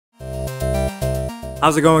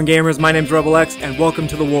How's it going, gamers? My name's RebelX, and welcome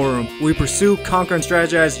to the War Room. We pursue, conquer, and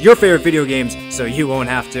strategize your favorite video games, so you won't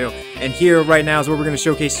have to. And here, right now, is where we're going to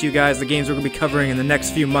showcase to you guys the games we're going to be covering in the next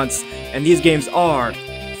few months. And these games are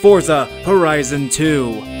Forza Horizon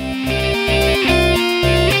 2,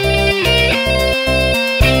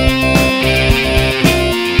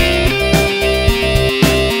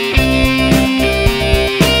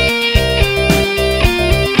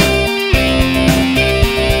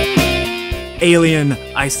 Alien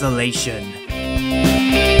Isolation,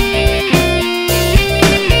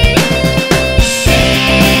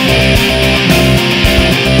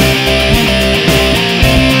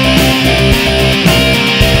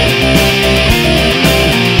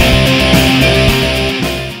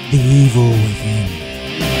 The Evil Within,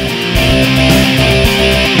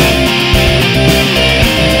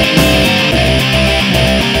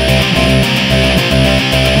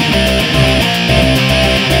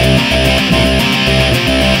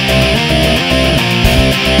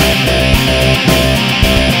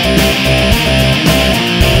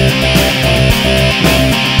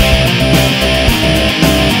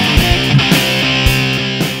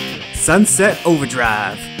 Sunset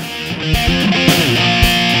Overdrive.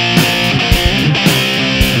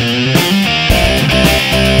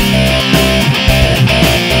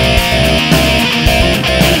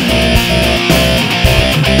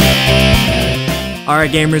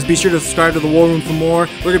 Alright gamers, be sure to subscribe to the War Room for more.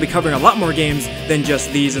 We're going to be covering a lot more games than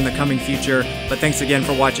just these in the coming future. But thanks again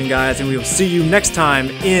for watching, guys, and we will see you next time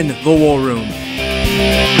in the War Room.